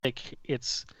like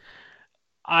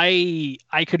I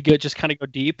could go just kind of go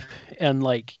deep and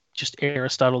like just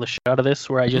Aristotle the shit out of this,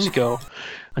 where I just go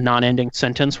a non-ending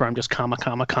sentence where I'm just comma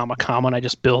comma comma comma, and I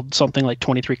just build something like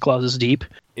 23 clauses deep.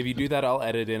 If you do that, I'll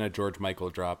edit in a George Michael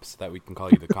drop so that we can call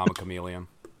you the comma chameleon.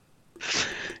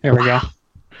 There we go.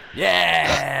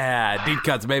 Yeah, deep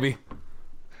cuts, baby.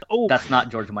 Oh, That's not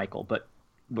George Michael, but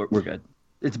we're good.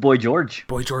 It's Boy George.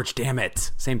 Boy George, damn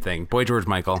it. Same thing. Boy George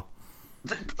Michael.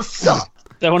 Stop.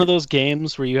 that one of those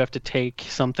games where you have to take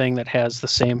something that has the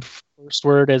same first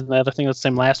word as the other thing that's the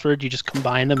same last word. You just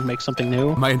combine them and make something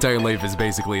new. My entire life is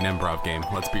basically an improv game.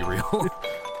 Let's be real.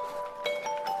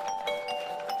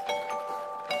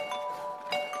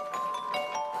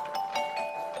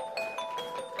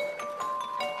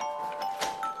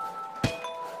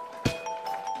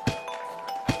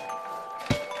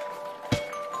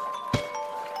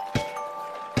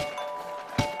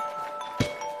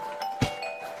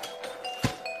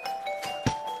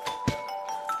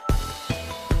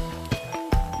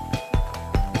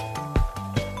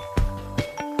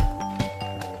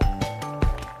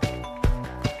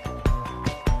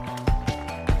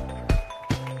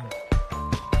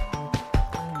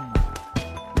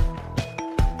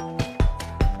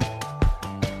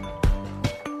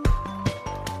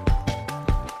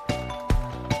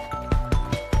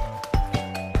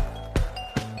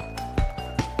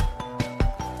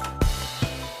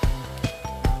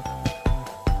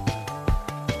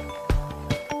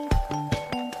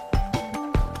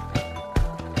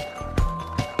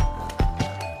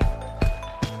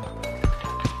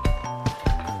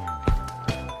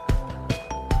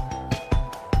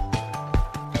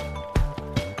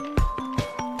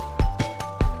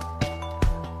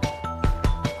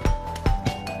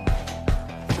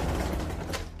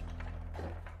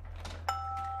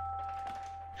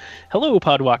 Hello,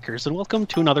 Podwalkers, and welcome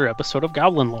to another episode of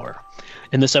Goblin Lore.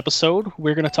 In this episode,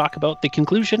 we're going to talk about the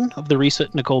conclusion of the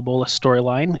recent Nicol Bolas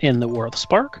storyline in The War of the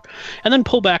Spark, and then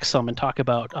pull back some and talk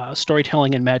about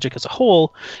storytelling and magic as a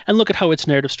whole, and look at how its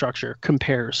narrative structure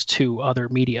compares to other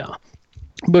media.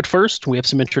 But first, we have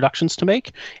some introductions to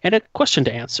make and a question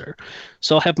to answer.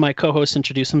 So I'll have my co-hosts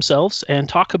introduce themselves and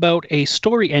talk about a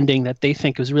story ending that they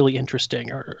think is really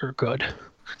interesting or good.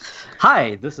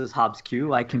 Hi, this is Hobbs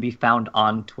Q. I can be found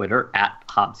on Twitter at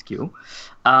Hobbs Q.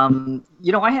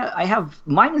 I have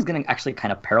mine is going to actually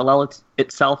kind of parallel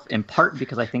itself in part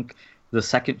because I think the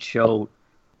second show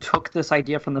took this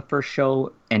idea from the first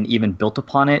show and even built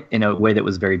upon it in a way that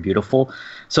was very beautiful.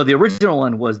 So the original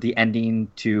one was the ending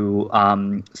to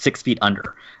 6 Feet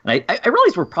Under. And I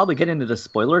realize we're probably getting into the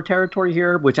spoiler territory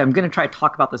here, which I'm going to try to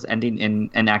talk about this ending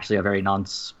in actually a very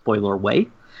non-spoiler way.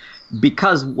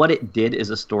 Because what it did as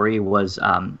a story was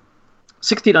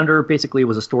 6 Feet Under basically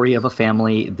was a story of a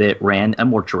family that ran a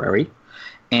mortuary.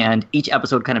 And each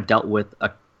episode kind of dealt with a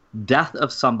death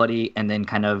of somebody and then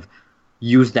kind of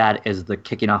used that as the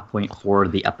kicking off point for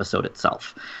the episode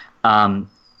itself.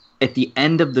 At the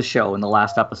end of the show, in the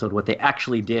last episode, what they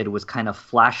actually did was kind of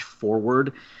flash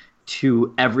forward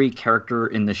to every character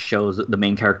in the show's, the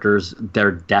main characters,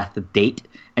 their death date,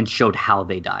 and showed how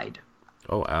they died.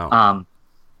 Oh, wow.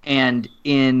 And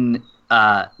in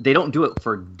they don't do it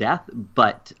for death,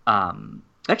 but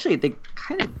actually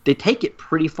they take it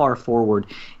pretty far forward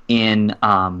in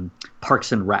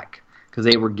Parks and Rec, because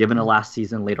they were given a last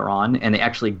season later on, and they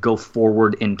actually go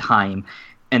forward in time,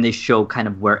 and they show kind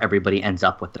of where everybody ends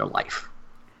up with their life.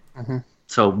 Mm-hmm.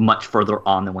 So much further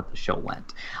on than what the show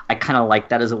went. I kind of like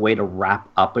that as a way to wrap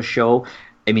up a show.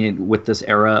 I mean, with this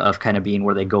era of kind of being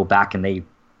where they go back and they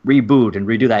reboot and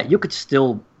redo that, you could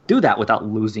still do that without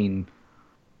losing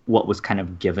what was kind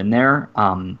of given there.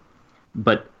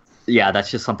 But yeah, that's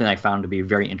just something I found to be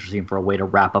very interesting for a way to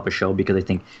wrap up a show, because I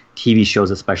think TV shows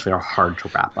especially are hard to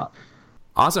wrap up.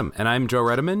 Awesome. And I'm Joe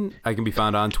Redeman. I can be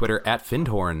found on Twitter at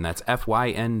Fyndhorn. That's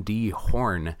Fynd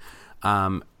Horn.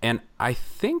 And I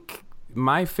think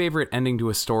my favorite ending to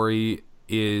a story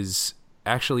is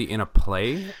actually in a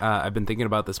play. I've been thinking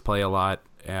about this play a lot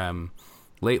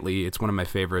lately. It's one of my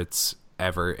favorites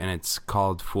ever, and it's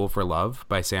called Fool for Love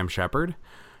by Sam Shepard.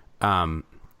 And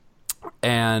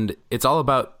it's all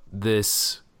about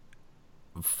this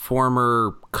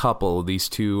former couple, these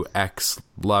two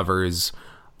ex-lovers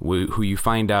who you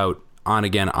find out on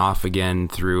again, off again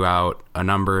throughout a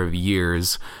number of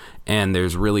years, and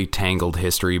there's really tangled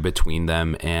history between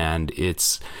them, and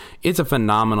it's a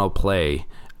phenomenal play.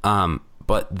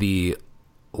 But the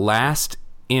last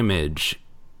image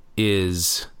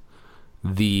is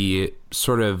the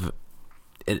sort of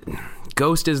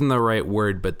ghost isn't the right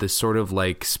word, but this sort of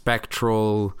like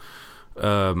spectral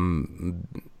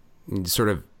sort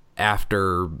of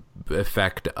after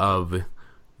effect of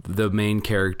the main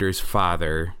character's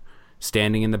father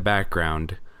standing in the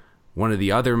background, one of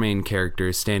the other main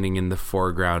characters standing in the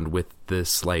foreground with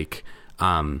this like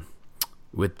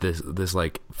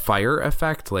like fire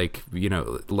effect, like, you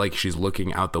know, like she's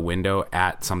looking out the window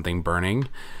at something burning,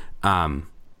 and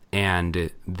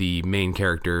the main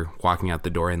character walking out the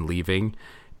door and leaving.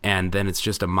 And then it's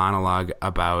just a monologue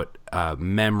about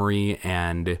memory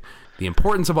and the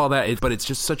importance of all that. But it's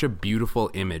just such a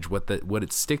beautiful image. What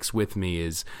it sticks with me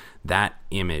is that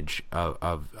image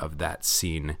of that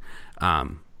scene.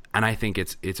 And I think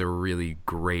it's a really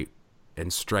great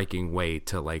and striking way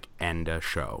to like end a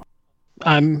show.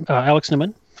 I'm Alex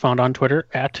Niman, found on Twitter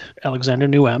at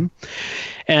AlexanderNewM.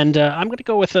 And I'm going to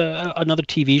go with another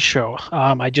TV show.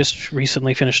 I just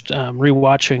recently finished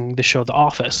rewatching the show The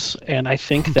Office, and I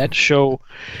think that show,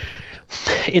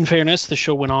 in fairness, the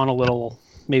show went on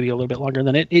maybe a little bit longer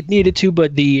than it needed to,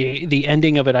 but the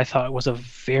ending of it I thought was a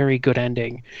very good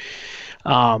ending,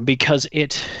 because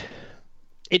it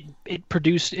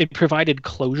provided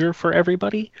closure for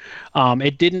everybody.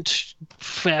 It didn't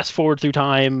fast forward through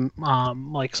time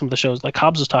like some of the shows like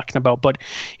Hobbs was talking about, but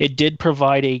it did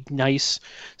provide a nice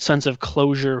sense of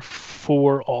closure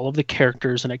for all of the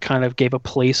characters, and it kind of gave a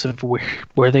place of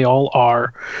where they all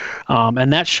are.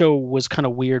 And that show was kind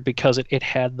of weird because it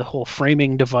had the whole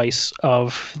framing device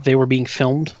of they were being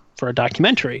filmed for a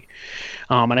documentary.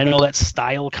 And I know that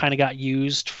style kind of got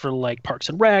used for like Parks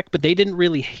and Rec, but they didn't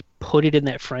really put it in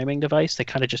that framing device. They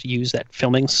kind of just used that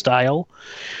filming style.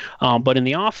 But in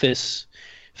The Office,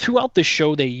 throughout the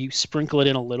show, they sprinkle it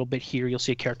in a little bit here. You'll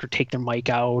see a character take their mic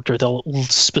out, or they'll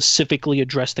specifically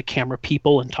address the camera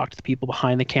people and talk to the people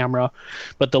behind the camera.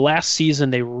 But the last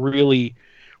season, they really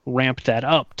ramped that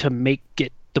up to make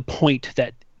it the point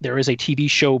that there is a TV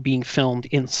show being filmed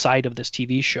inside of this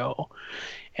TV show.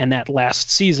 And that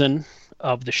last season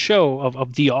of the show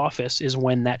of The Office is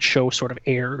when that show sort of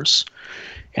airs.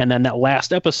 And then that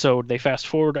last episode, they fast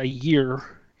forward a year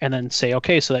and then say,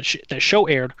 okay, so that show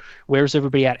aired. Where's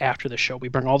everybody at after the show? We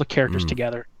bring all the characters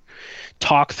together,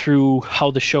 talk through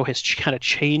how the show has kind of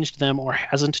changed them or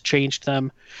hasn't changed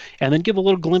them, and then give a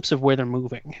little glimpse of where they're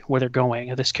moving, where they're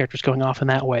going. This character's going off in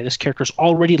that way. This character's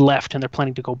already left and they're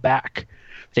planning to go back.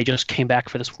 They just came back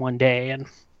for this one day. And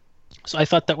so I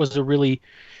thought that was a really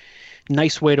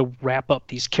nice way to wrap up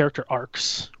these character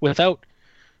arcs without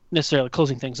necessarily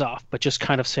closing things off, but just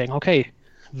kind of saying, okay,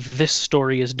 this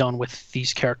story is done with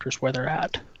these characters where they're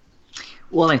at.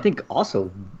 Well, I think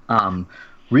also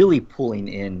really pulling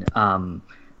in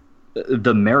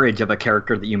the marriage of a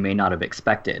character that you may not have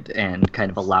expected, and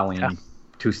kind of allowing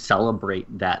to celebrate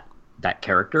that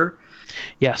character.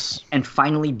 Yes. And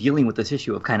finally dealing with this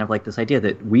issue of kind of like this idea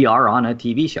that we are on a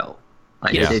TV show.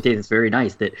 Like, it's very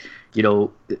nice that, you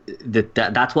know,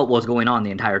 that's what was going on the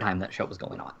entire time that show was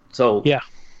going on. So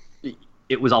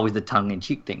it was always the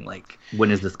tongue-in-cheek thing, like,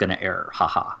 when is this going to air?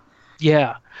 Haha.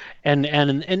 Yeah,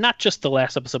 and not just the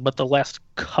last episode, but the last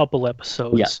couple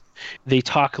episodes, they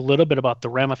talk a little bit about the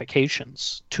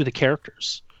ramifications to the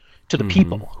characters, to the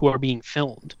people who are being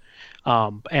filmed.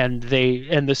 And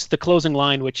the closing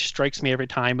line, which strikes me every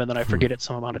time, and then I forget it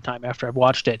some amount of time after I've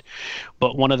watched it.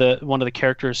 But one of the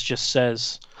characters just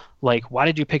says, like, why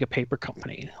did you pick a paper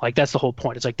company? Like, that's the whole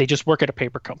point. It's like they just work at a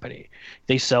paper company.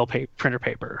 They sell printer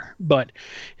paper. But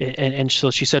and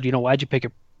so she said, you know, why'd you pick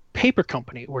a paper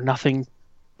company? We're nothing.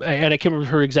 And I can't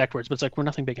remember her exact words, but it's like, we're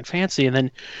nothing big and fancy. And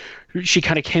then she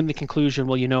kind of came to the conclusion,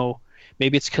 well, you know,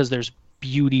 maybe it's because there's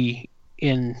beauty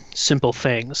in simple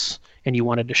things, and you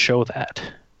wanted to show that.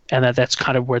 And that's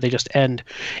kind of where they just end.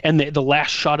 And the last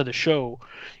shot of the show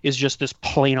is just this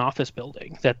plain office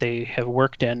building that they have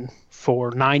worked in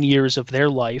for 9 years of their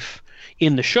life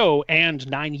in the show, and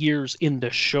 9 years in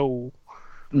the show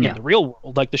in the real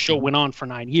world. Like, the show went on for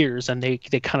 9 years, and they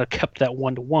kind of kept that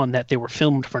one-to-one that they were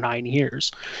filmed for 9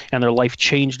 years, and their life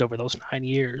changed over those 9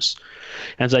 years.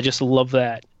 And I just love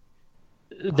that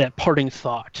parting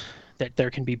thought that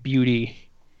there can be beauty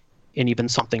in even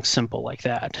something simple like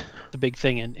that. The big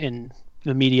thing in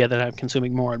the media that I'm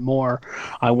consuming more and more,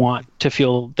 I want to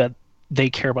feel that they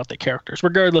care about the characters,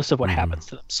 regardless of what happens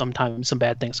to them. Sometimes some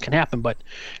bad things can happen, but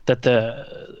that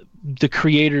the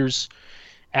creators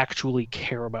actually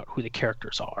care about who the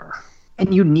characters are.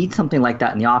 And you need something like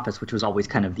that in The Office, which was always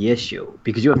kind of the issue,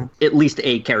 because you have at least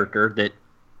a character that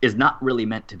is not really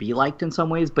meant to be liked in some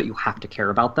ways, but you have to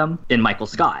care about them, in Michael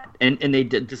Scott. And they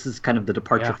did, this is kind of the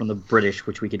departure from the British,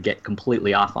 which we could get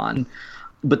completely off on.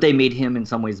 But they made him in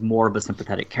some ways more of a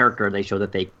sympathetic character. They show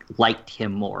that they liked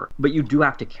him more. But you do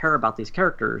have to care about these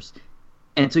characters.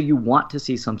 And so you want to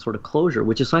see some sort of closure,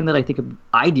 which is something that I think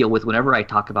I deal with whenever I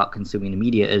talk about consuming the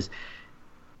media, is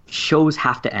shows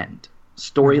have to end.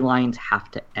 Storylines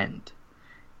have to end.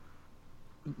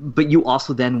 But you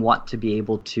also then want to be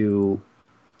able to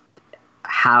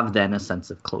have then a sense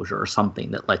of closure or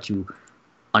something that lets you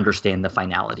understand the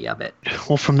finality of it.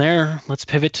 Well, from there, let's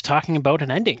pivot to talking about an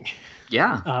ending.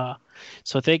 Yeah.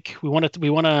 So I think we want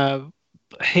to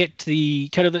hit the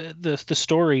kind of the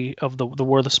story of the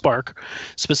War of the Spark,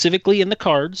 specifically in the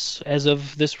cards. As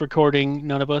of this recording,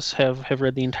 none of us have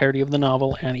read the entirety of the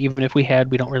novel, and even if we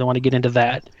had, we don't really want to get into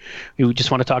that. We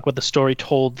just want to talk about the story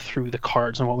told through the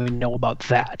cards and what we know about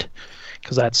that,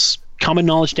 because that's common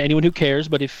knowledge to anyone who cares.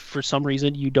 But if for some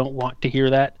reason you don't want to hear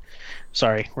that,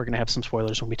 sorry, we're going to have some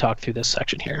spoilers when we talk through this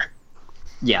section here.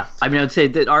 Yeah, I mean, I'd say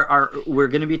that we're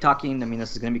going to be talking. I mean,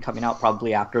 this is going to be coming out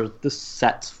probably after the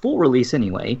set's full release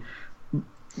anyway.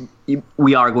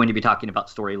 We are going to be talking about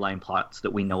storyline plots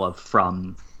that we know of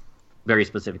from, very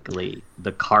specifically,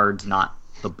 the cards, not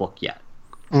the book yet.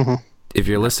 Mm-hmm. If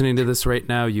you're listening to this right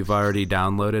now, you've already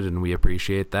downloaded, and we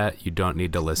appreciate that. You don't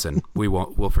need to listen.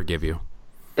 We'll forgive you.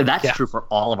 That's true for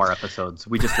all of our episodes.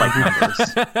 We just like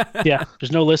numbers. Yeah,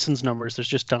 there's no listens numbers. There's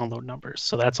just download numbers.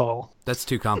 So that's all. That's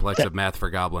too complex of math for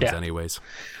goblins anyways.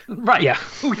 Right. Yeah.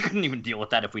 We couldn't even deal with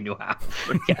that if we knew how.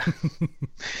 Yeah.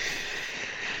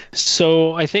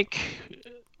 So I think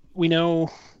we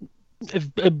know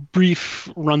a brief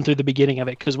run through the beginning of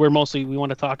it, because we want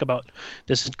to talk about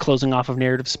this closing off of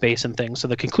narrative space and things. So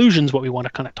the conclusion is what we want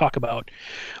to kind of talk about,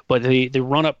 but the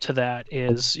run up to that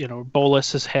is,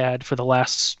 Bolas has had for the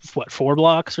last 4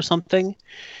 blocks or something.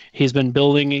 He's been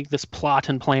building this plot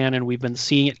and plan, and we've been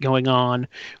seeing it going on.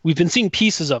 We've been seeing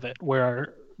pieces of it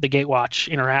where the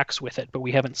Gatewatch interacts with it, but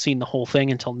we haven't seen the whole thing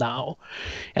until now.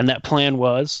 And that plan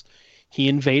was, he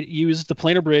used the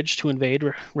planar bridge to invade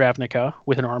Ravnica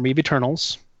with an army of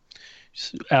Eternals,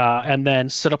 and then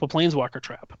set up a planeswalker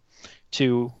trap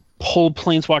to hold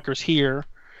planeswalkers here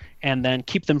and then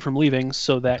keep them from leaving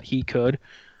so that he could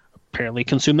apparently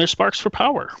consume their sparks for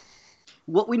power.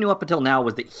 What we knew up until now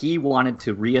was that he wanted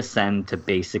to reascend to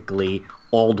basically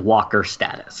Old Walker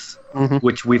status,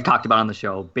 which we've talked about on the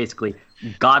show, basically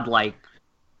godlike,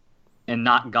 and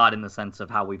not god in the sense of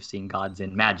how we've seen gods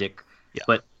in Magic,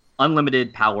 but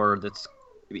unlimited power that's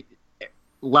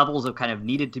levels of kind of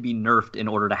needed to be nerfed in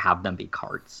order to have them be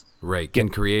cards. Right. Can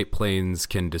create planes,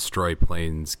 can destroy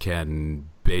planes, can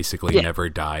basically never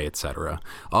die, etc.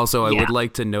 Also, I would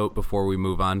like to note before we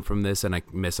move on from this, and I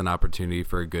miss an opportunity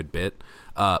for a good bit,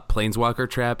 Planeswalker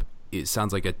Trap, it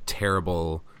sounds like a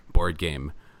terrible board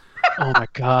game. Oh my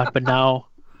god, but now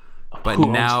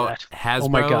Hasbro... Oh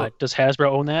my god, does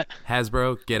Hasbro own that?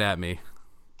 Hasbro, get at me.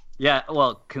 Yeah,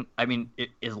 well, I mean,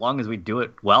 as long as we do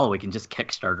it well, we can just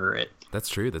Kickstarter it. That's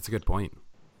true. That's a good point.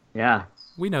 Yeah.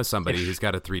 We know somebody who's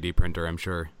got a 3D printer, I'm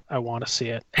sure. I want to see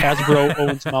it. Hasbro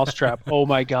owns Mousetrap. Oh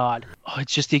my god. Oh,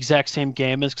 it's just the exact same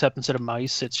game, except instead of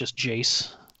mice, it's just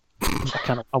Jace.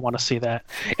 I want to see that.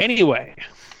 Anyway,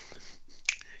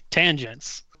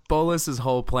 tangents. Bolas's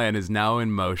whole plan is now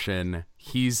in motion.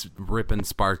 He's ripping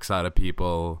sparks out of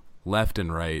people left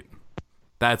and right.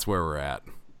 That's where we're at.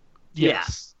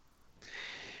 Yes.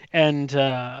 And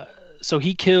so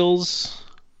he kills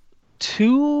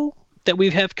 2 that we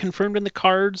have confirmed in the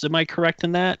cards. Am I correct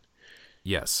in that?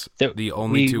 Yes. The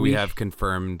only 2 we have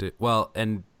confirmed. Well,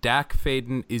 and Dak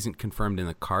Faden isn't confirmed in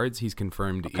the cards. He's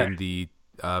confirmed in the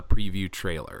preview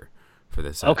trailer for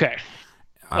this. Okay.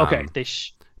 Okay.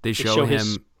 They show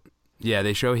him. Yeah,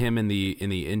 they show him in the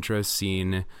intro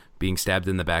scene being stabbed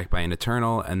in the back by an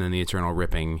Eternal, and then the Eternal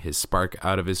ripping his spark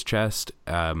out of his chest.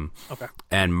 And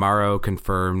Morrow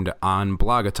confirmed on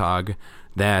Blogatog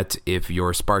that if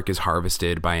your spark is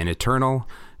harvested by an Eternal,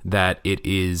 that it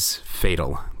is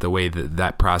fatal. The way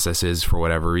that process is, for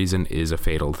whatever reason, is a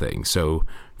fatal thing. So,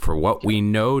 for what we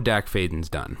know, Dak Faden's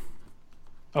done.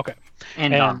 Okay.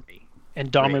 And Domri.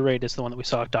 And Domri Raid is the one that we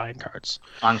saw die in cards.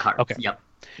 On cards, okay. Yep.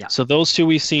 Yeah. So those 2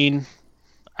 we've seen.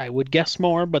 I would guess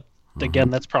more, but again,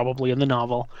 that's probably in the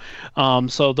novel.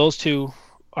 So those 2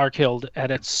 are killed.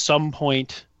 And at some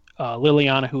point,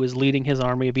 Liliana, who is leading his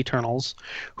army of Eternals,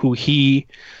 who he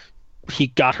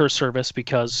got her service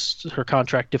because her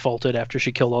contract defaulted after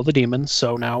she killed all the demons.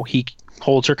 So now he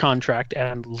holds her contract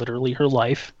and literally her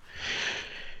life.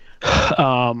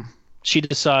 She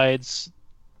decides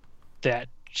that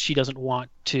she doesn't want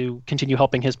to continue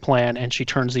helping his plan, and she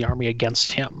turns the army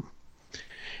against him.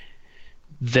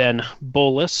 Then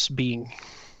Bolas, being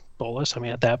Bolas, I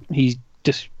mean, at that he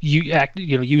just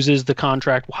uses the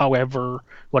contract, whatever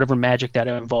magic that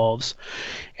involves,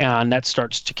 and that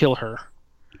starts to kill her.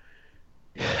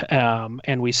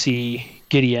 And we see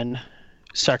Gideon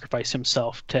sacrifice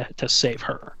himself to save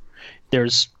her.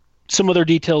 There's some other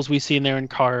details we see in there in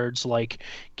cards, like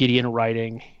Gideon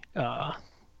writing why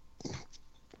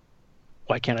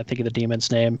can't I think of the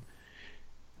demon's name?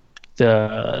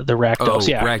 The Rakdos,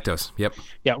 yeah. Rakdos, yep.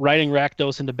 Yeah, riding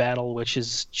Rakdos into battle, which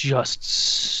is just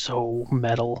so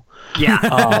metal. Yeah,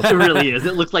 it really is.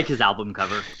 It looks like his album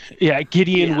cover. Yeah,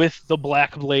 Gideon Yeah. with the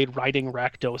Black Blade riding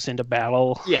Rakdos into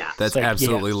battle. Yeah. That's like,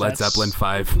 absolutely yeah, Led that's- Zeppelin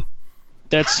 5.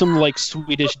 That's some like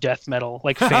Swedish death metal,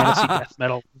 like fantasy death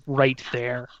metal right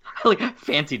there. Like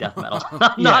fancy death metal.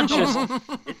 Yeah, Not it's just- normal.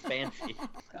 It's fancy.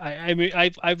 I mean,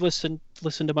 I've listened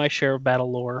to my share of battle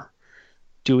lore,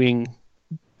 doing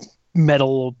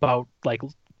metal about like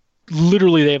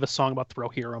literally they have a song about the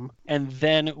Rohirrim, and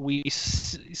then we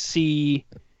see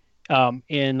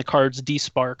in the cards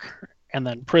D-Spark and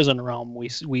then Prison Realm we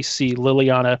see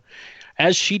Liliana,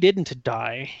 as she didn't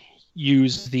die,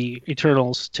 use the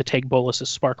Eternals to take Bolus's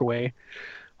spark away,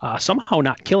 somehow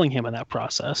not killing him in that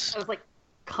process. I was like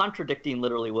contradicting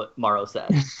literally what Morrow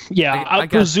said. Yeah, I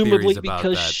got presumably theories about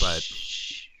because that, but-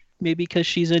 maybe because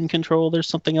she's in control, there's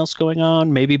something else going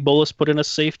on. Maybe Bolus put in a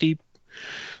safety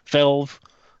valve.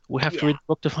 We have to read the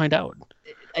book to find out.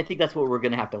 I think that's what we're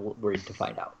gonna have to read to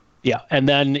find out. Yeah, and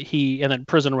then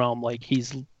Prison Realm, like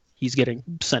he's getting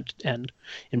sent and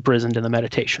imprisoned in the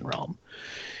meditation realm.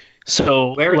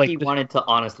 So Where like he wanted to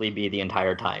honestly be the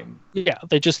entire time. yeah,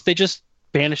 they just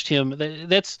banished him.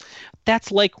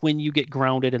 That's like when you get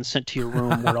grounded and sent to your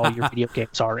room where all your video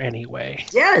games are anyway.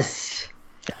 Yes.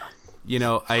 You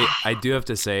know, I do have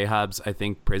to say, Hobbs, I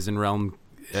think Prison Realm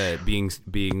being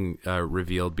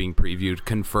revealed, being previewed,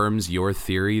 confirms your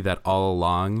theory that all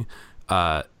along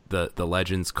the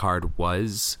Legends card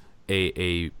was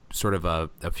a sort of a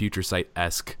Future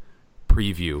Sight-esque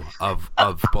preview of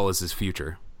Bolus's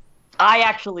future. I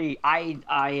actually,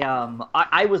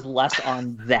 I was less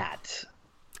on that.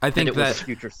 I think it was that a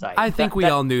Future Sight. I think we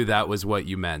That- all knew that was what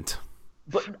you meant.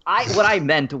 But what I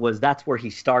meant was that's where he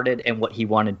started and what he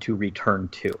wanted to return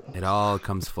to, It all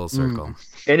comes full circle.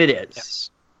 and it is. Yes.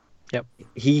 Yep.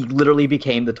 He literally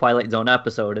became the Twilight Zone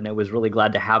episode, and I was really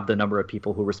glad to have the number of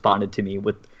people who responded to me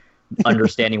with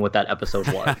understanding what that episode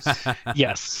was.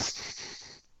 Yes.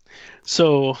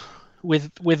 So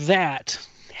with that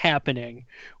happening,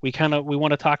 we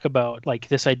want to talk about like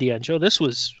this idea. And Joe, this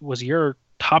was your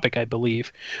topic, I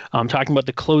believe, talking about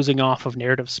the closing off of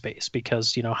narrative space,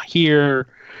 because here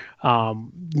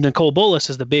Nicol Bolas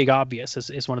is the big obvious,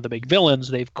 is one of the big villains.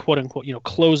 They've quote unquote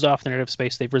closed off the narrative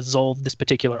space. They've resolved this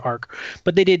particular arc,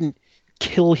 but they didn't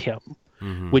kill him,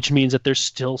 which means that there's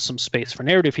still some space for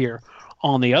narrative here.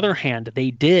 On the other hand, they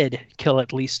did kill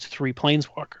at least 3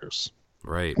 planeswalkers,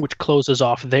 Right. which closes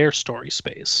off their story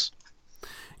space.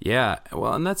 Yeah,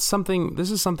 well, and this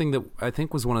is something that I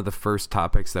think was one of the first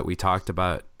topics that we talked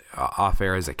about off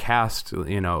air as a cast,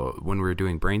 when we were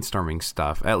doing brainstorming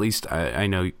stuff. At least I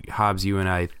know, Hobbs, you and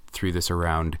I threw this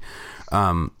around.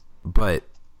 But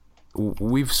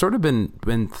we've sort of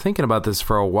been thinking about this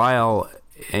for a while,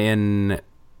 and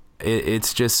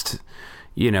it's just,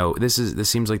 this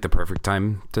seems like the perfect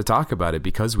time to talk about it,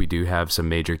 because we do have some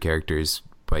major characters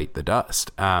bite the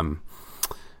dust. And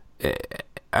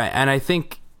I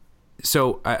think,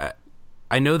 so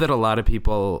I know that a lot of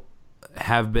people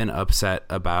have been upset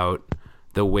about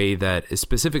the way that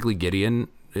specifically Gideon's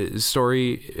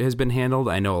story has been handled.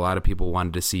 I know a lot of people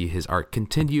wanted to see his arc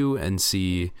continue and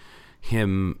see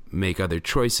him make other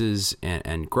choices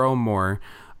and grow more.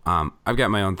 I've got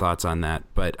my own thoughts on that,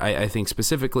 but I think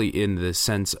specifically in the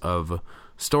sense of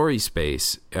story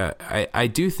space, I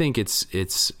do think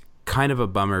it's kind of a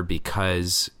bummer,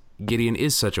 because Gideon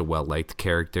is such a well-liked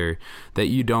character that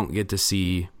you don't get to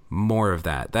see more of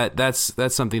that. That's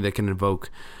something that can evoke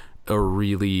a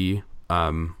really,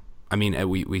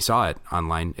 we saw it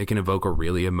online. It can evoke a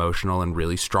really emotional and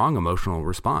really strong emotional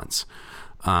response.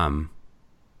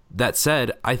 That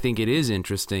said, I think it is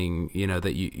interesting,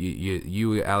 that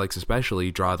you, Alex,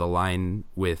 especially draw the line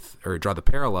or draw the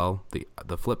parallel,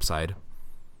 the flip side,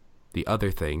 the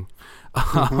other thing,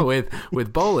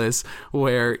 with Bolus,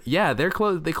 where they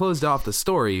closed off the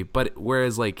story, but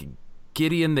whereas like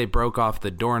Gideon, they broke off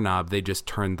the doorknob, they just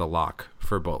turned the lock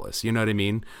for Bolus. You know what I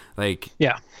mean? Like,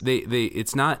 Yeah. they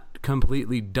it's not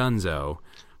completely donezo,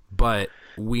 but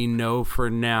we know for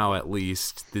now at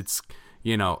least it's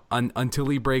until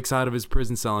he breaks out of his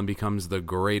prison cell and becomes the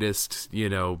greatest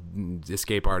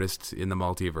escape artist in the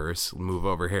multiverse, move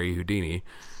over Harry Houdini,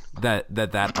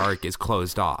 that arc is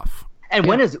closed off. And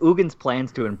when has Ugin's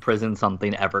plans to imprison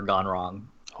something ever gone wrong?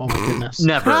 Oh my goodness.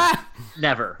 Never.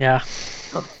 Never. Yeah.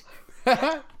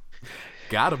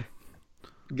 Got him.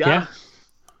 Yeah.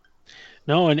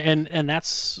 No, and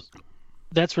that's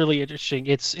really interesting.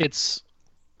 It's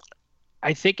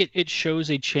I think it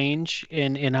shows a change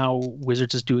in how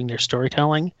Wizards is doing their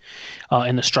storytelling,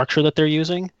 and the structure that they're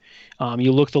using.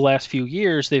 You look the last few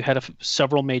years, they've had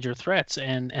several major threats,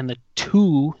 and the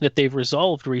two that they've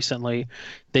resolved recently,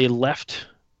 they left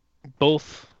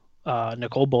both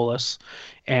Nicol Bolas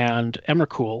and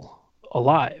Emrakul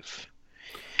alive.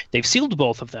 They've sealed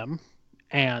both of them,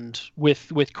 and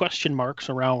with question marks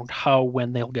around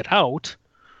when they'll get out.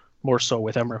 More so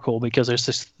with Emrakul, because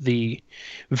there's the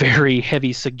very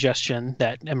heavy suggestion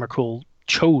that Emrakul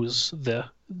chose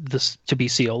this to be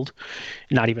sealed.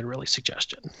 Not even really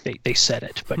suggestion. They said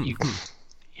it, but you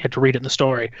had to read it in the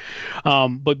story.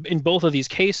 But in both of these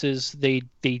cases, they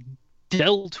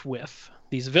dealt with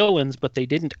these villains, but they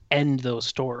didn't end those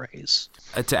stories.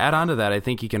 To add on to that, I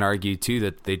think you can argue too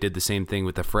that they did the same thing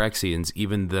with the Phyrexians,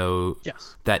 even though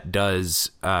that does,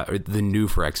 or the new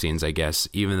Phyrexians, I guess,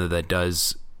 even though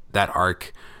that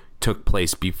arc took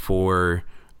place before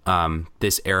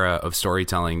this era of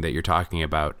storytelling that you're talking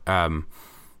about.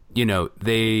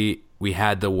 We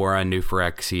had the war on New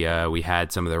Phyrexia, we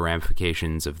had some of the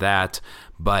ramifications of that,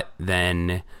 but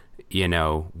then,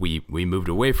 we moved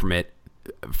away from it.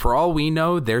 For all we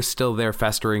know, they're still there,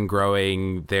 festering,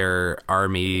 growing their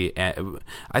army.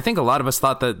 I think a lot of us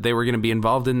thought that they were going to be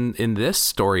involved in this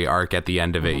story arc at the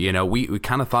end of it. We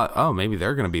kind of thought, oh, maybe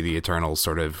they're going to be the Eternal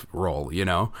sort of role,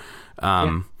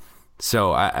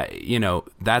 So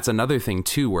that's another thing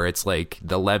too, where it's like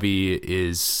the levee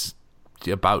is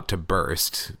about to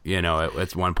burst.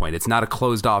 At one point, it's not a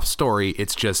closed off story;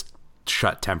 it's just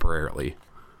shut temporarily.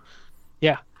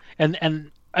 Yeah,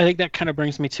 and I think that kind of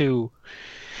brings me to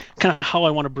kind of how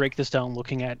I want to break this down,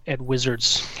 looking at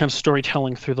Wizards kind of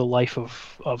storytelling through the life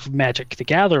of Magic the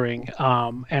Gathering.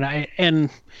 And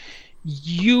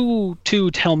you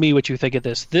two tell me what you think of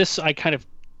this. This I kind of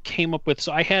came up with.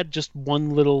 So I had just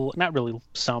one little, not really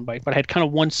soundbite, but I had kind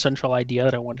of one central idea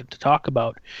that I wanted to talk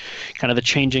about, kind of the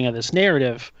changing of this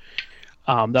narrative,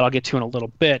 that I'll get to in a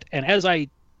little bit. And as I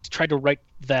tried to write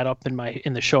that up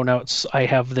in the show notes, I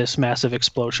have this massive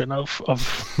explosion of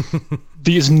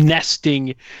these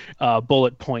nesting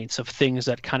bullet points of things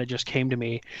that kind of just came to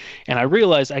me, and I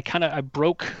realized I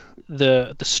broke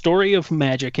the story of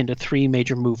Magic into three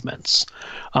major movements.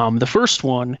 The first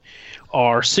one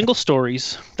are single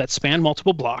stories that span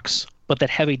multiple blocks, but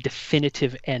that have a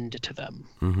definitive end to them.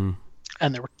 Mm-hmm.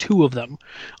 And there were two of them.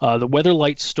 The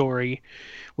Weatherlight story,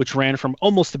 which ran from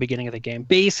almost the beginning of the game,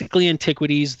 basically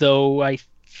Antiquities, though I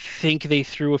think they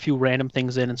threw a few random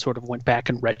things in and sort of went back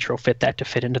and retrofit that to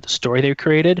fit into the story they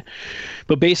created.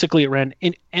 But basically it ran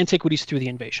in Antiquities through the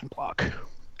Invasion block.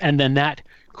 And then that,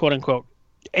 quote unquote,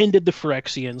 ended the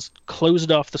Phyrexians,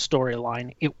 closed off the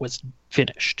storyline. It was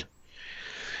finished.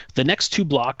 The next two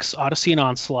blocks, Odyssey and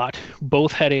Onslaught,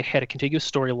 both had a contiguous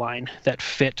storyline that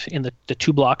fit in the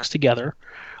two blocks together.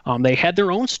 They had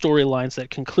their own storylines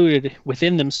that concluded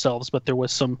within themselves, but there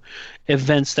was some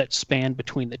events that spanned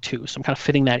between the two. So I'm kind of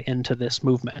fitting that into this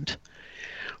movement.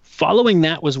 Following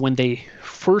that was when they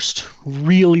first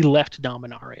really left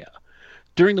Dominaria.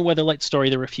 During the Weatherlight story,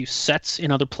 there were a few sets in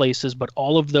other places, but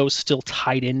all of those still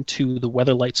tied into the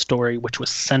Weatherlight story, which was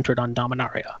centered on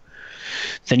Dominaria.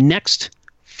 The next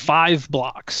 5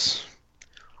 blocks,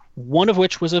 one of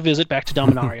which was a visit back to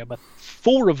Dominaria, but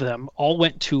 4 of them all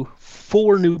went to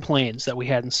 4 new planes that we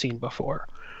hadn't seen before.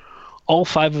 All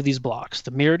 5 of these blocks,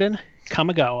 the Mirrodin,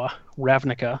 Kamigawa,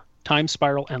 Ravnica, Time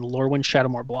Spiral, and Lorwyn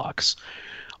Shadowmoor blocks,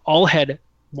 all had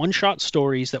one-shot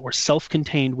stories that were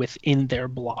self-contained within their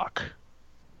block.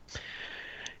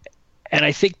 And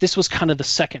I think this was kind of the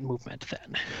second movement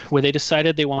then, where they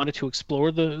decided they wanted to explore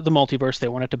the multiverse. They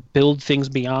wanted to build things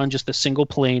beyond just a single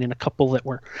plane and a couple that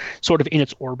were sort of in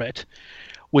its orbit,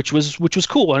 which was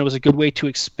cool, and it was a good way to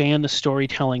expand the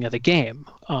storytelling of the game.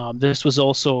 This was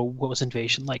also, what was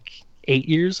Invasion, like 8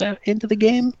 years into the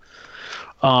game?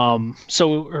 Or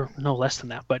no less than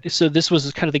that. But so this was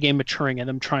kind of the game maturing and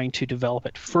them trying to develop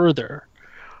it further.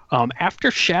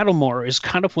 After Shadowmoor is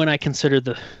kind of when I consider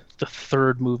the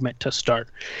third movement to start,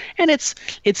 and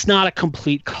it's not a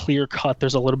complete clear cut.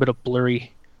 There's a little bit of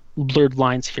blurred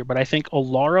lines here, but I think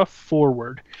Alara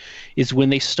forward is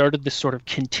when they started this sort of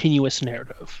continuous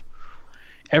narrative.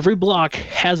 Every block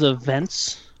has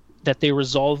events that they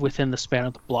resolve within the span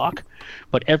of the block,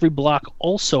 but every block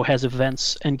also has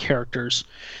events and characters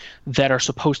that are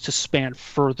supposed to span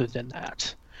further than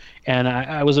that. And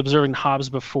I was observing Hobbs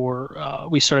before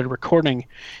we started recording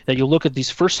that you look at these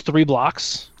first 3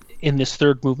 blocks in this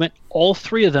third movement, all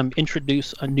 3 of them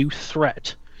introduce a new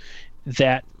threat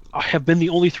that have been the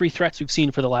only 3 threats we've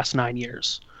seen for the last 9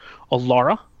 years.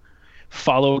 Alara,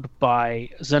 followed by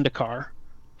Zendikar,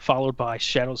 followed by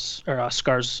Scars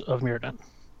of Mirrodin.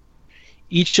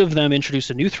 each of them introduce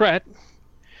a new threat,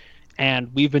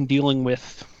 and we've been dealing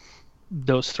with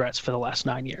those threats for the last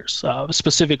 9 years.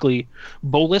 Specifically,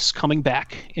 Bolus coming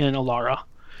back in Alara,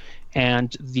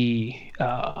 and the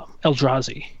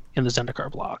Eldrazi in the Zendikar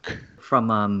block. From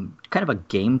kind of a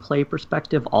gameplay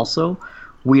perspective also,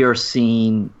 we are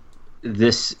seeing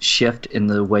this shift in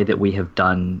the way that we have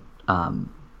done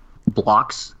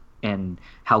blocks and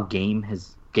how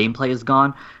gameplay has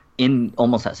gone in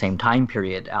almost that same time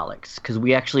period, Alex. Because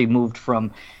we actually moved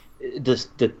from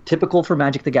the typical for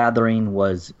Magic the Gathering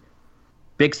was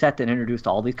big set that introduced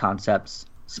all these concepts,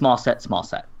 small set, small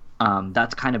set.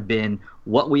 That's kind of been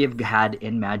what we have had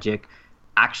in Magic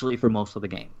actually for most of the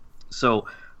game. So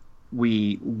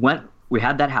we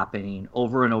had that happening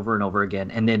over and over and over again,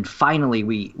 and then finally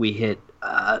we hit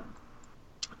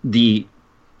the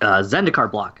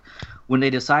Zendikar block when they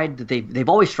decide that they've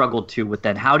always struggled to with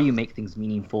then how do you make things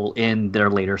meaningful in their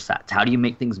later sets? How do you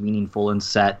make things meaningful in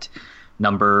set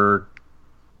number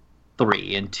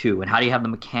 3 and 2, and how do you have the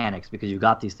mechanics because you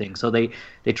got these things? So they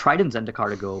tried in Zendikar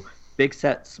to go big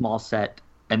set, small set,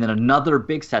 and then another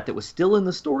big set that was still in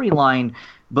the storyline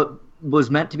but was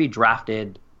meant to be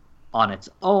drafted on its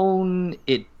own.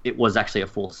 It was actually a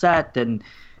full set, and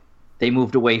they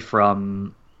moved away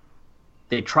from.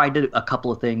 They tried a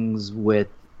couple of things with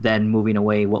then moving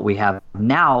away what we have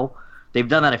now. They've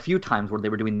done that a few times where they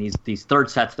were doing these third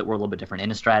sets that were a little bit different.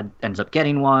 Innistrad ends up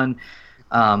getting one.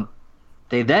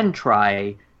 They then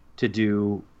try to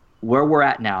do where we're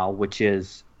at now, which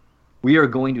is we are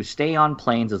going to stay on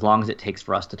planes as long as it takes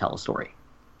for us to tell a story.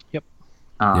 Yep.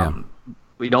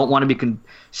 We don't want to be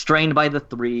constrained by the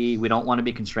 3. We don't want to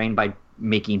be constrained by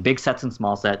making big sets and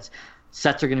small sets.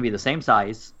 Sets are going to be the same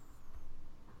size,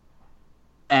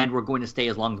 and we're going to stay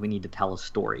as long as we need to tell a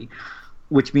story,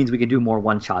 which means we can do more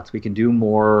one-shots. We can do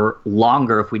more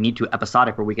longer if we need to,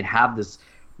 episodic, where we can have this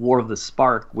War of the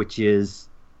Spark, which is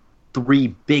 3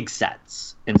 big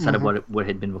sets instead of what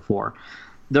had been before.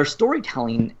 Their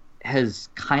storytelling has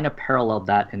kind of paralleled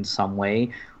that in some way,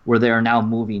 where they are now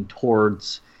moving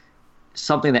towards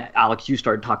something that, Alex, you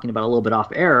started talking about a little bit off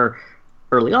air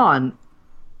early on.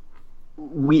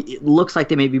 It looks like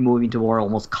they may be moving to more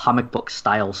almost comic book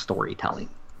style storytelling.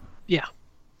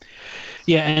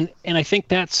 Yeah, and I think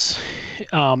that's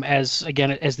as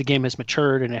the game has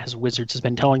matured and as Wizards has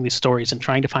been telling these stories and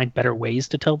trying to find better ways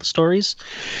to tell the stories,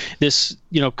 this,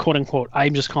 quote unquote,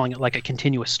 I'm just calling it like a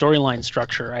continuous storyline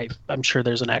structure. I'm sure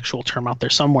there's an actual term out there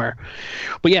somewhere,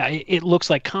 but yeah, it looks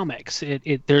like comics.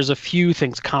 There's a few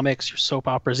things, comics, your soap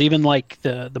operas, even like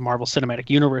the Marvel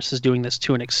Cinematic Universe is doing this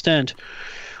to an extent,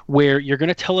 where you're going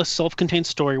to tell a self-contained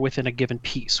story within a given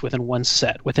piece, within one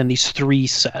set, within these 3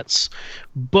 sets.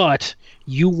 But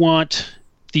you want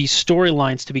these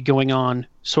storylines to be going on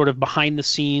sort of behind the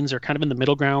scenes or kind of in the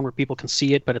middle ground where people can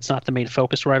see it, but it's not the main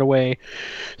focus right away.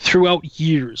 Throughout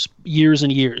years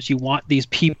and years, you want these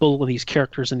people, these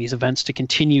characters, and these events to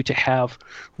continue to have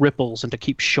ripples and to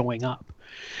keep showing up.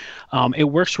 It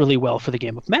works really well for the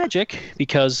game of Magic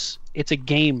because it's a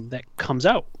game that comes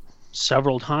out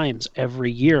several times every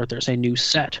year. There's a new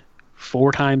set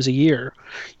 4 times a year.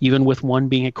 Even with one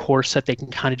being a core set they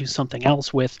can kind of do something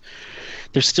else with,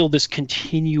 there's still this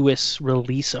continuous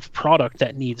release of product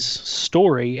that needs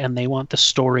story, and they want the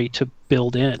story to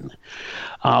build in.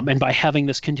 And by having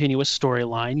this continuous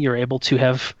storyline, you're able to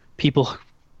have people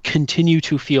continue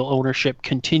to feel ownership,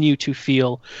 continue to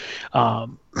feel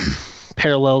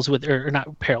parallels with, or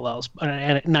not parallels,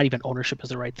 and not even ownership is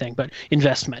the right thing, but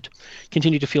investment.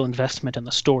 Continue to feel investment in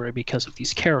the story because of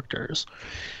these characters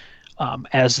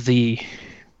as the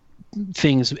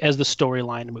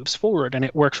storyline moves forward, and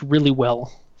it works really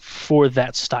well for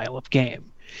that style of game.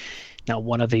 Now,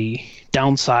 one of the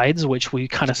downsides, which we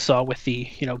kind of saw with the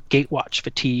Gatewatch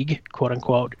fatigue, quote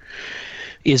unquote,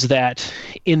 is that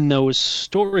in those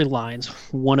storylines,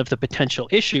 one of the potential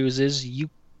issues is you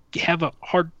have a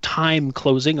hard time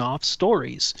closing off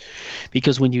stories,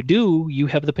 because when you do, you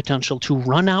have the potential to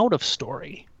run out of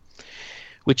story,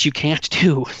 which you can't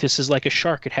do. This is like a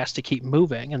shark. It has to keep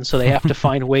moving, and so they have to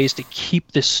find ways to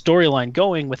keep this storyline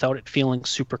going without it feeling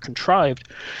super contrived,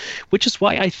 which is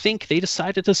why I think they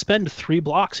decided to spend 3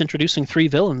 blocks introducing 3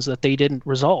 villains that they didn't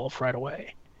resolve right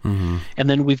away. Mm-hmm. And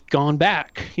then we've gone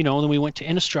back, and then we went to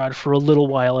Innistrad for a little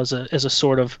while as a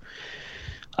sort of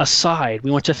aside.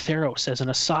 We went to Theros as an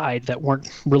aside that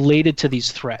weren't related to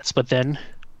these threats, but then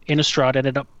Innistrad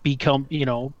ended up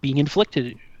being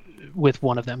inflicted with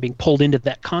one of them, being pulled into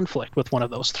that conflict with one of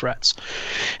those threats.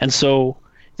 And so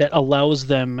that allows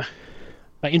them,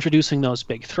 by introducing those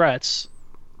big threats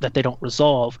that they don't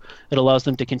resolve, it allows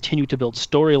them to continue to build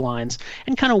storylines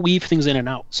and kind of weave things in and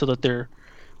out so that they're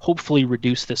hopefully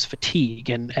reduce this fatigue.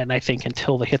 And I think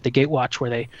until they hit the Gatewatch, where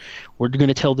they were going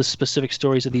to tell the specific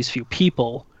stories of these few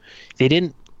people, they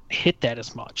didn't hit that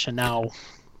as much. And now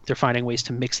they're finding ways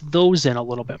to mix those in a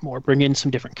little bit more, bring in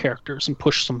some different characters and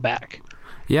push some back.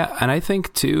 Yeah, and I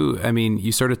think too, I mean,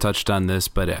 you sort of touched on this,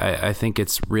 but I think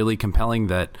it's really compelling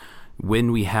that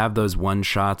when we have those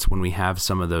one-shots, when we have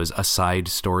some of those aside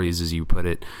stories, as you put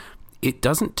it, it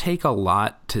doesn't take a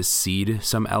lot to seed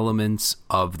some elements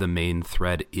of the main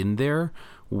thread in there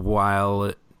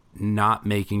while not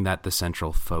making that the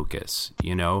central focus.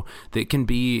 You know, that can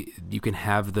be, you can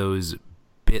have those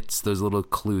bits, those little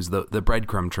clues, the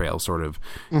breadcrumb trail sort of,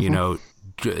 you know,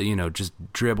 just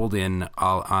dribbled in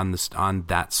on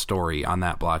that story, on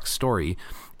that block story.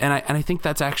 And I think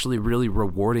that's actually really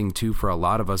rewarding too for a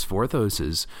lot of us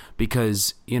Vorthoses,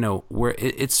 because, you know,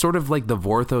 it's sort of like the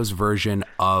Vorthos version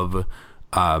of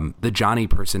the Johnny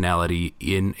personality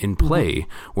in play,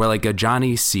 where like a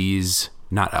Johnny sees,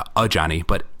 not a Johnny,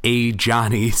 but a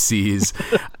Johnny sees,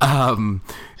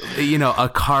 you know, a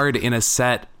card in a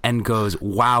set and goes,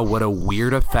 wow, what a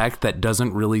weird effect that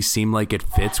doesn't really seem like it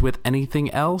fits with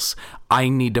anything else. I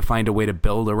need to find a way to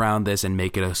build around this and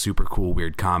make it a super cool,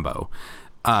 weird combo.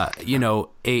 You know,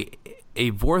 a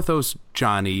Vorthos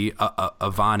Johnny,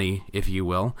 a Vani, if you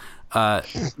will,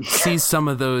 sees some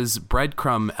of those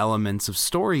breadcrumb elements of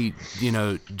story, you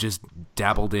know, just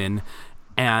dabbled in,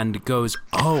 and goes,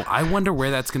 oh, I wonder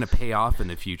where that's going to pay off in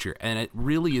the future. And it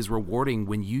really is rewarding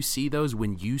when you see those,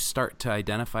 when you start to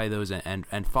identify those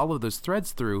and follow those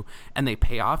threads through, and they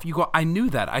pay off. You go, I knew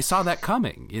that. I saw that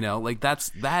coming. You know, like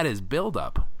that is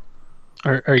buildup.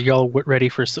 Are y'all ready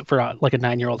for like a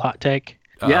 9-year-old hot take?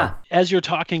 Yeah. As you're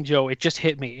talking, Joe, it just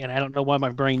hit me, and I don't know why my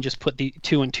brain just put the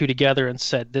 2 and 2 together and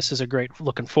said this is a great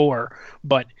looking 4.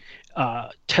 But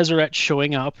Tezzeret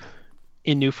showing up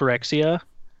in New Phyrexia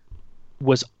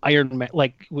was Iron Man,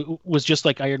 was just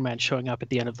like Iron Man showing up at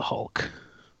the end of the Hulk.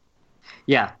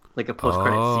 Yeah, like a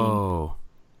post-credit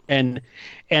scene.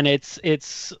 And it's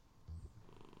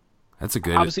that's a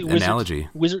good analogy.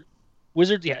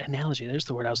 Wizard, yeah, analogy. There's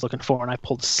the word I was looking for, and I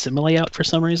pulled simile out for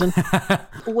some reason.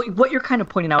 What you're kind of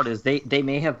pointing out is they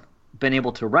may have been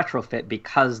able to retrofit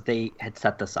because they had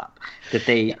set this up. That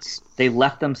they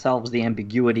left themselves the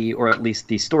ambiguity, or at least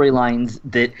the storylines,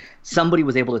 that somebody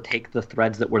was able to take the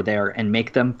threads that were there and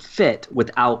make them fit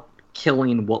without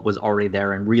killing what was already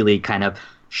there and really kind of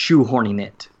shoehorning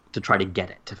it to try to get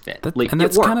it to fit. And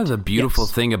that's kind of the beautiful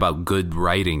thing about good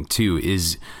writing too,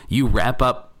 is you wrap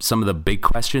up some of the big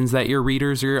questions that your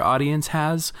readers or your audience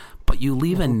has, but you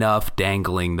leave enough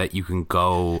dangling that you can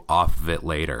go off of it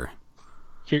later.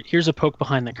 Here's a poke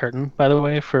behind the curtain, by the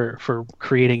way, for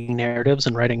creating narratives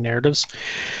and writing narratives.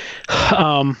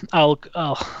 I'll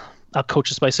coach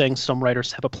this by saying some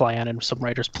writers have a plan and some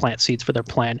writers plant seeds for their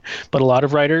plan, but a lot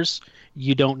of writers,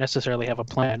 you don't necessarily have a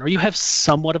plan, or you have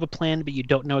somewhat of a plan, but you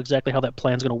don't know exactly how that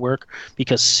plan's going to work,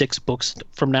 because 6 books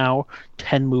from now,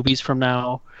 10 movies from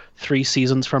now, 3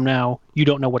 seasons from now, you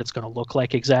don't know what it's going to look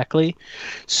like exactly.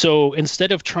 So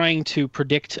instead of trying to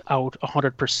predict out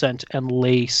 100% and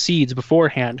lay seeds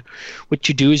beforehand, what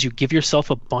you do is you give yourself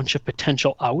a bunch of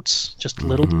potential outs, just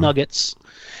little nuggets.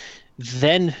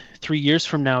 Then 3 years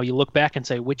from now, you look back and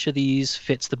say, which of these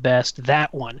fits the best?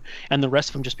 That one. And the rest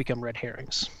of them just become red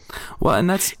herrings. Well, and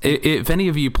that's, if any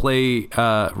of you play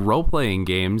role-playing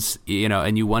games, you know,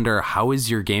 and you wonder, how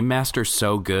is your game master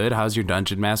so good? How's your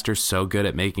dungeon master so good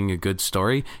at making a good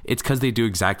story? It's because they do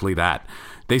exactly that.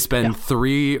 They spend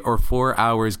 3 or 4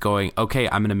 hours going, okay,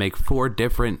 I'm going to make 4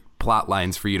 different plot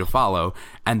lines for you to follow.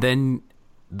 And then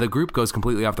the group goes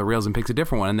completely off the rails and picks a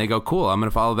different one, and they go, cool, I'm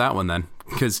going to follow that one then.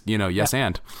 Because, you know,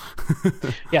 and.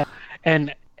 Yeah,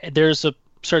 and there's a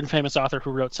certain famous author who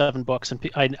wrote 7 books,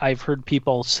 and I've heard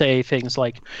people say things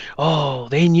like, oh,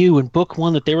 they knew in book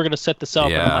 1 that they were going to set this up.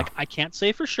 Yeah. And I'm like, I can't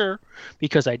say for sure,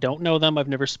 because I don't know them. I've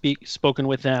never spoken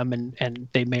with them, and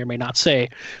they may or may not say,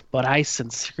 but I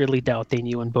sincerely doubt they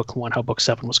knew in book 1 how book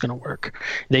 7 was going to work.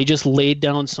 They just laid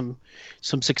down some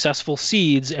successful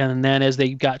seeds, and then as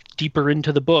they got deeper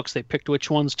into the books, they picked which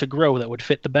ones to grow that would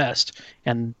fit the best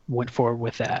and went forward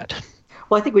with that.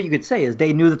 Well, I think what you could say is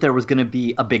they knew that there was going to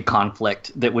be a big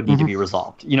conflict that would need to be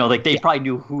resolved. You know, like they probably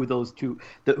knew who those two,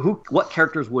 what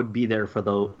characters would be there for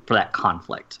that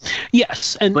conflict.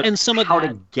 Yes, and some of how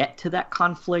to get to that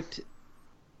conflict,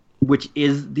 which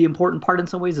is the important part in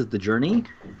some ways, is the journey.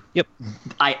 Yep,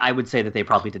 I would say that they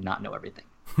probably did not know everything.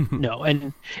 No,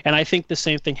 and I think the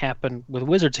same thing happened with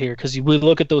Wizards here, because we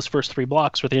look at those first 3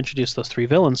 blocks where they introduced those 3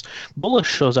 villains. Bolas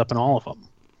shows up in all of them.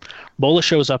 Bolas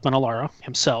shows up in Alara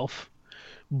himself.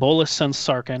 Bolas sends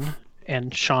Sarkhan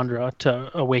and Chandra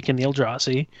to awaken the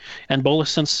Eldrazi, and Bolas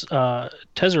sends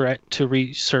Tezzeret to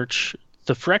research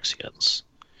the Phyrexians.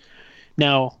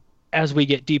 Now, as we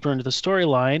get deeper into the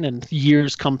storyline and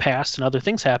years come past and other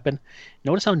things happen,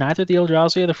 notice how neither the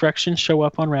Eldrazi or the Phyrexians show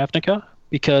up on Ravnica,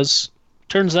 because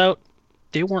turns out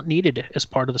they weren't needed as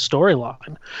part of the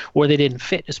storyline, or they didn't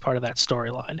fit as part of that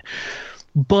storyline.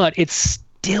 But it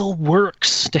still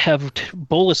works to have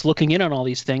Bolas looking in on all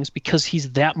these things, because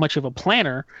he's that much of a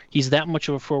planner, he's that much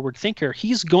of a forward thinker.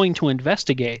 He's going to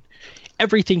investigate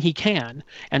everything he can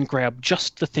and grab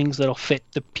just the things that'll fit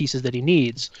the pieces that he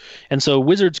needs. And so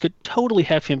Wizards could totally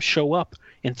have him show up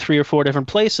in 3 or 4 different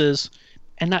places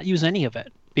and not use any of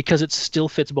it, because it still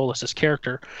fits Bolas's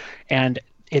character, and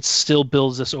it still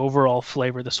builds this overall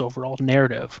flavor, this overall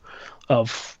narrative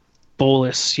of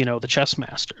Bolas, the chess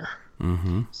master.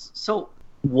 Mm-hmm. So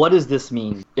what does this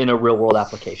mean in a real world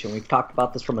application? We've talked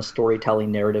about this from a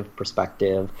storytelling narrative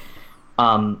perspective.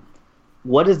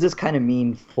 What does this kind of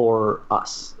mean for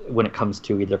us when it comes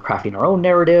to either crafting our own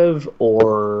narrative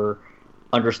or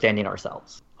understanding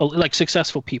ourselves? Like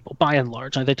successful people, by and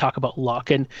large, they talk about luck,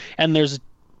 and there's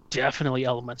definitely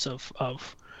elements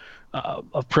of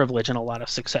privilege and a lot of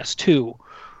success too.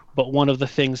 But one of the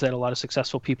things that a lot of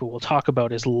successful people will talk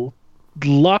about is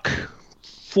luck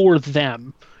for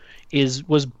them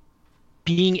was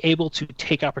being able to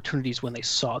take opportunities when they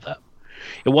saw them.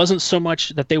 It wasn't so much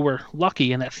that they were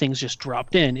lucky and that things just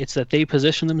dropped in. It's that they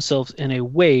positioned themselves in a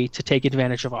way to take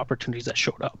advantage of opportunities that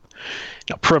showed up.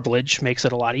 Now, privilege makes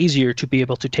it a lot easier to be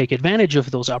able to take advantage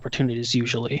of those opportunities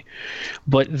usually.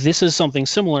 But this is something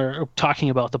similar,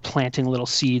 talking about the planting little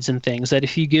seeds and things, that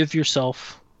if you give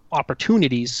yourself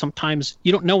opportunities, sometimes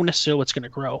you don't know necessarily what's going to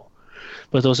grow.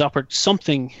 But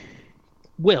something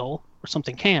will, or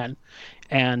something can,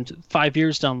 and 5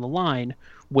 years down the line,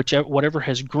 whatever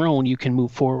has grown, you can move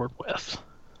forward with.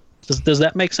 Does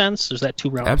that make sense? Is that too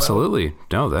roundabout? Absolutely.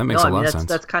 No, that makes a lot of sense.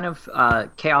 That's kind of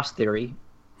chaos theory.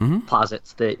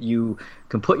 Posits that you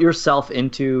can put yourself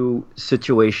into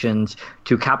situations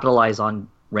to capitalize on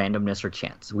randomness or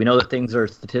chance. We know that things are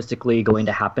statistically going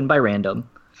to happen by random.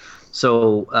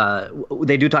 So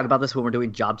they do talk about this when we're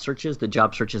doing job searches. The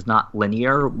job search is not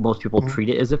linear. Most people treat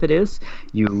it as if it is.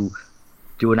 You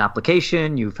do an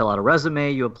application, you fill out a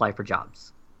resume, you apply for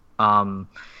jobs. And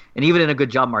even in a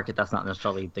good job market, that's not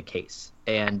necessarily the case.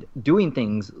 And doing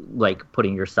things like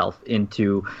putting yourself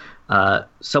into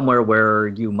somewhere where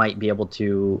you might be able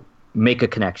to make a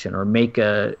connection or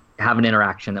have an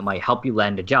interaction that might help you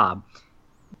land a job,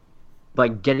 by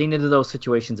getting into those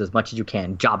situations as much as you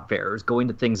can, job fairs, going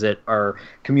to things that are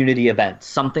community events,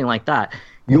 something like that,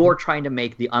 you're trying to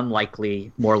make the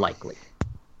unlikely more likely.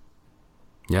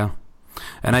 Yeah.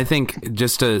 And I think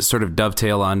just to sort of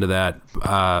dovetail onto that,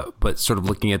 but sort of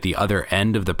looking at the other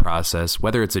end of the process,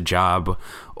 whether it's a job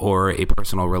or a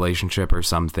personal relationship or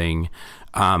something,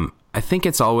 I think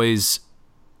it's always,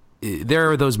 there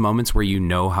are those moments where you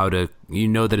know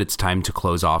that it's time to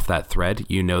close off that thread.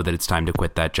 You know that it's time to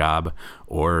quit that job,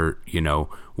 or,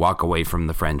 walk away from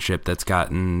the friendship that's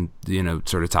gotten,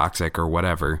 sort of toxic or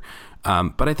whatever.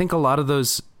 But I think a lot of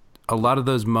those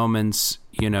moments,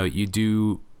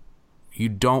 you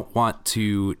don't want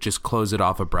to just close it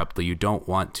off abruptly. You don't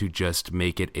want to just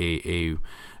make it a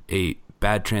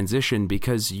bad transition,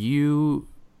 because you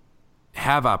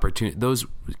have opportunity. Those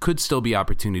could still be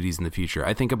opportunities in the future.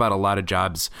 I think about a lot of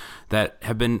jobs that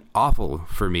have been awful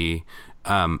for me,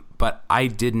 but I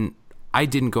didn't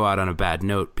go out on a bad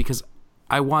note, because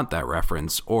I want that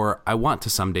reference, or I want to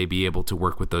someday be able to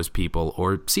work with those people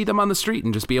or see them on the street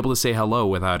and just be able to say hello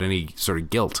without any sort of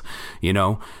guilt,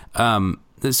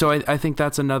 So I think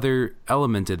that's another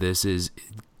element of this, is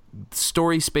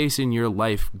story space in your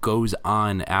life goes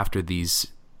on after these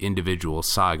individual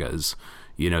sagas.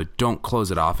 Don't close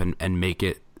it off and make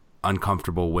it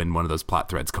uncomfortable when one of those plot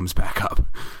threads comes back up.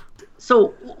 So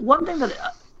one thing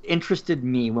that interested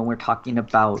me when we're talking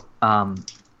about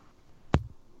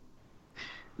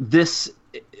this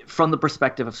from the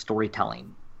perspective of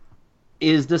storytelling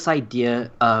is this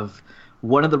idea of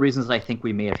one of the reasons that I think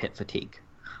we may have hit fatigue.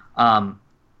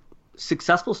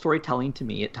 Successful storytelling, to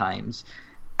me, at times,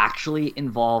 actually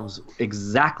involves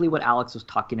exactly what Alex was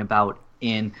talking about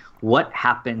in what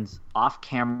happens off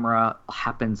camera,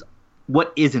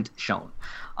 what isn't shown.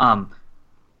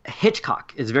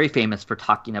 Hitchcock is very famous for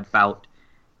talking about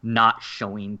not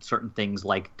showing certain things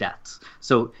like deaths.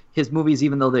 So his movies,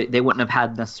 even though they wouldn't have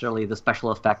had necessarily the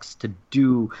special effects to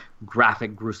do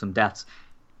graphic, gruesome deaths,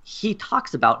 he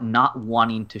talks about not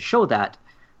wanting to show that,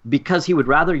 because he would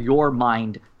rather your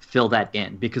mind fill that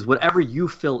in, because whatever you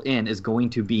fill in is going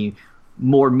to be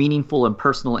more meaningful and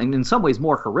personal, and in some ways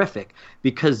more horrific,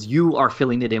 because you are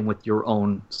filling it in with your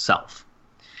own self.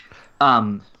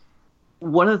 One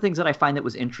of the things that I find that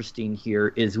was interesting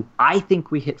here is I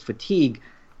think we hit fatigue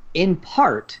in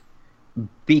part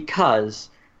because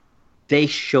they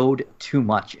showed too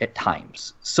much at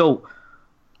times. So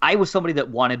I was somebody that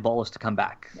wanted Bolus to come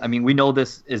back. I mean, we know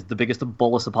this is the biggest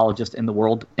Bolus apologist in the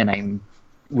world, and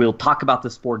we'll talk about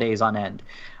this for days on end.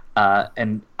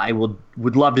 And I would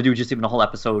love to do just even a whole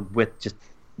episode with just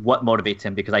what motivates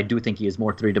him, because I do think he is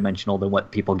more three-dimensional than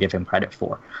what people give him credit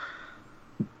for.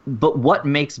 But what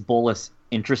makes Bolus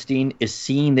interesting is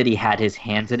seeing that he had his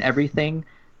hands in everything,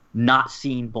 not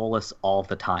seeing Bolus all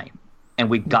the time. And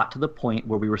we got to the point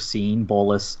where we were seeing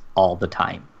Bolus all the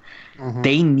time. Mm-hmm.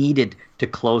 They needed to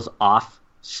close off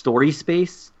story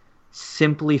space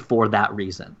simply for that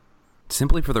reason.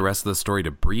 Simply for the rest of the story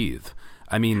to breathe.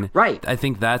 I mean, right. I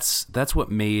think that's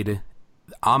what made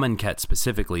Amonkhet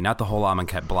specifically, not the whole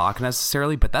Amonkhet block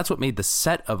necessarily, but that's what made the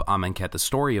set of Amonkhet, the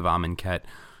story of Amonkhet,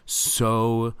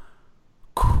 so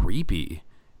creepy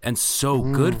and so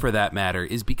good for that matter,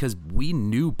 is because we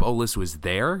knew Bolus was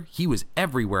there. He was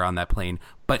everywhere on that plane,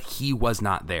 but he was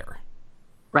not there.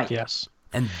 Right. Yes.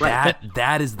 And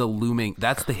that is the looming,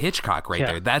 that's the Hitchcock right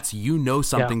there. That's,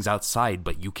 something's outside,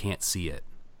 but you can't see it.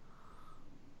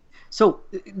 So,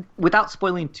 without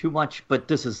spoiling too much, but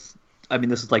this is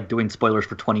like doing spoilers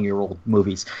for 20-year-old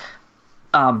movies.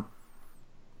 The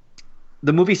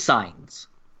movie Signs,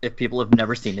 if people have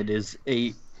never seen it, is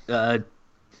a... he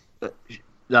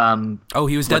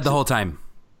was dead the whole time.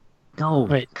 No,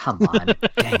 wait. Come on.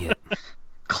 Dang it.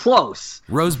 Close.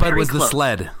 Rosebud was close. The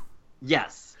sled.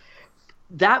 Yes.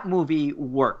 That movie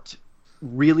worked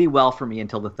really well for me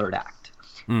until the third act.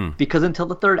 Because until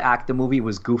the third act, the movie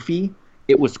was goofy.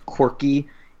 It was quirky.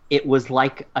 It was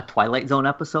like a Twilight Zone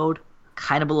episode,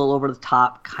 kind of a little over the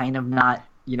top, kind of not,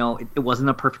 it wasn't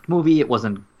a perfect movie. It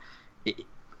wasn't,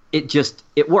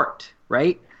 it worked,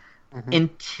 right? Mm-hmm.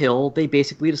 Until they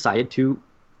basically decided to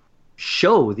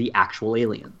show the actual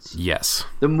aliens. Yes.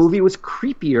 The movie was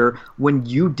creepier when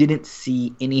you didn't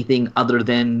see anything other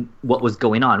than what was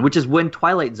going on, which is when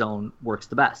Twilight Zone works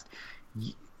the best.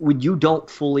 When you don't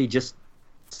fully just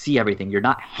see everything, you're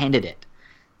not handed it.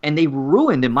 And they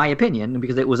ruined, in my opinion,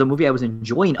 because it was a movie I was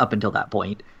enjoying up until that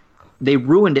point, they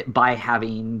ruined it by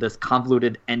having this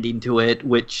convoluted ending to it,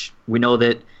 which we know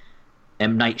that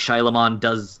M. Night Shyamalan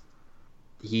does.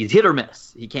 He's hit or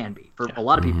miss. He can be for a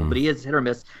lot of people, but he is hit or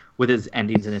miss with his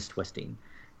endings and his twisting.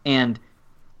 And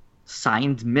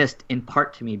Signs missed in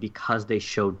part to me because they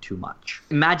showed too much.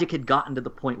 Magic had gotten to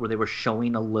the point where they were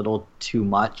showing a little too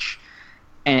much.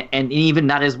 And even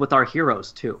that is with our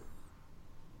heroes, too.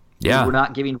 Yeah. We're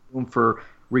not giving room for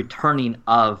returning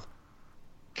of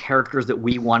characters that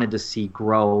we wanted to see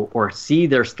grow or see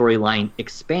their storyline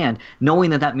expand, knowing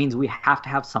that means we have to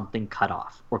have something cut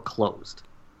off or closed.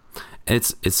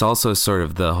 It's also sort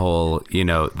of the whole,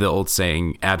 the old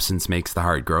saying, absence makes the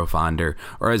heart grow fonder,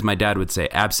 or as my dad would say,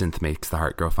 absinthe makes the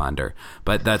heart grow fonder,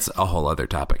 but that's a whole other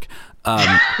topic.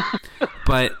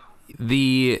 But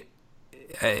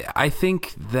I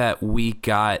think that we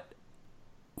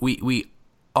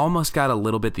almost got a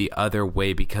little bit the other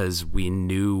way because we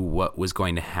knew what was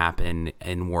going to happen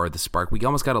in War of the Spark. We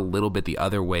almost got a little bit the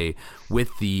other way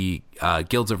with the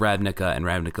Guilds of Ravnica and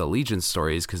Ravnica Allegiance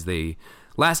stories because they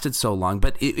lasted so long.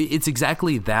 But it's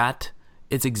exactly that.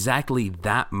 It's exactly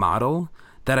that model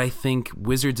that I think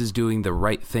Wizards is doing the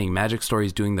right thing. Magic Story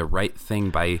is doing the right thing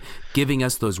by giving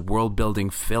us those world-building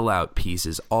fill-out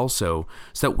pieces also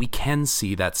so that we can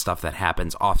see that stuff that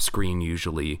happens off-screen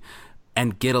usually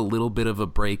and get a little bit of a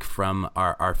break from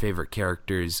our favorite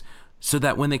characters so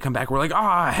that when they come back, we're like,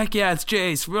 heck yeah, it's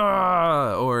Jace.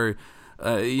 Or,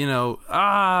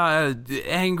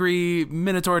 angry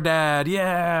Minotaur dad.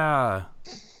 Yeah.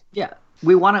 Yeah.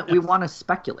 We want to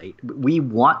speculate. We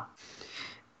want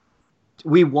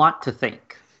to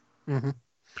think. Mm-hmm.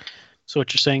 So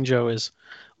what you're saying, Joe, is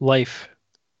life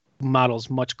models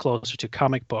much closer to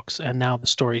comic books and now the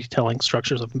storytelling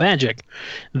structures of Magic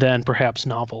than perhaps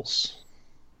novels.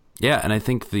 Yeah, and I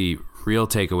think the real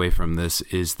takeaway from this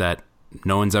is that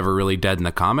no one's ever really dead in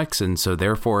the comics, and so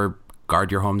therefore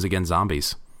guard your homes against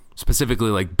zombies. Specifically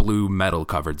like blue metal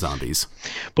covered zombies.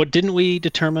 But didn't we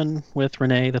determine with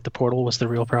Renee that the portal was the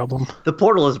real problem? The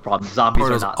portal is a problem. Zombies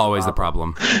are not always the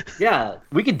problem. Yeah,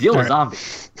 we can deal with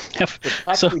zombies. The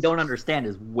fact so, we don't understand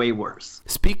is way worse.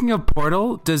 Speaking of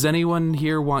portal, does anyone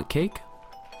here want cake?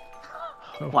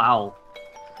 Wow.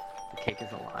 The cake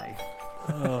is a lie.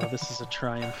 Oh, this is a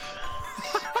triumph.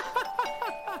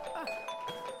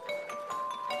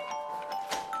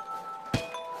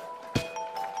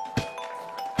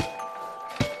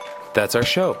 That's our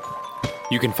show.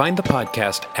 You can find the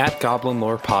podcast at Goblin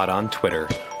Lore Pod on Twitter,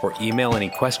 or email any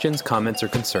questions, comments, or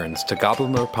concerns to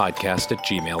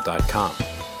goblinlorepodcast@gmail.com.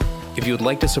 If you would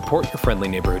like to support your friendly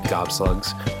neighborhood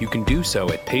gobslugs, you can do so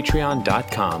at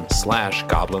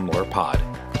patreon.com/goblinlorepod.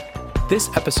 This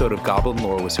episode of Goblin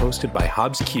Lore was hosted by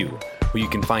Hobbs Q, who you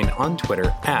can find on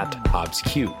Twitter at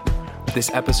HobbsQ. This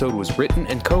episode was written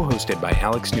and co-hosted by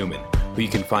Alex Newman, who you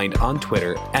can find on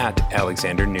Twitter at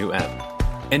AlexanderNewM.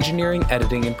 Engineering,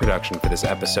 editing, and production for this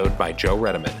episode by Joe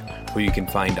Redeman, who you can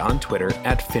find on Twitter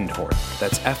at Fyndhorn.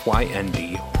 That's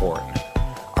Fynd Horn.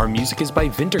 Our music is by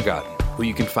Wintergatan, who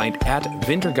you can find at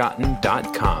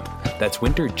wintergatan.com. That's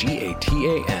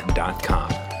wintergatan.com.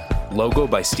 Logo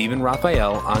by Stephen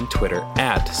Raphael on Twitter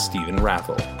at Stephen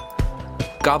Raffle.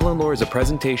 Goblin Lore is a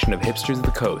presentation of Hipsters of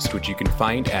the Coast, which you can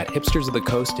find at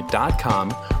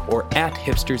hipstersofthecoast.com or at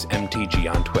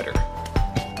hipstersmtg on Twitter.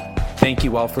 Thank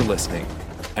you all for listening,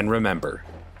 and remember,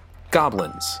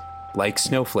 goblins, like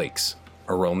snowflakes,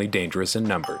 are only dangerous in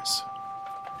numbers.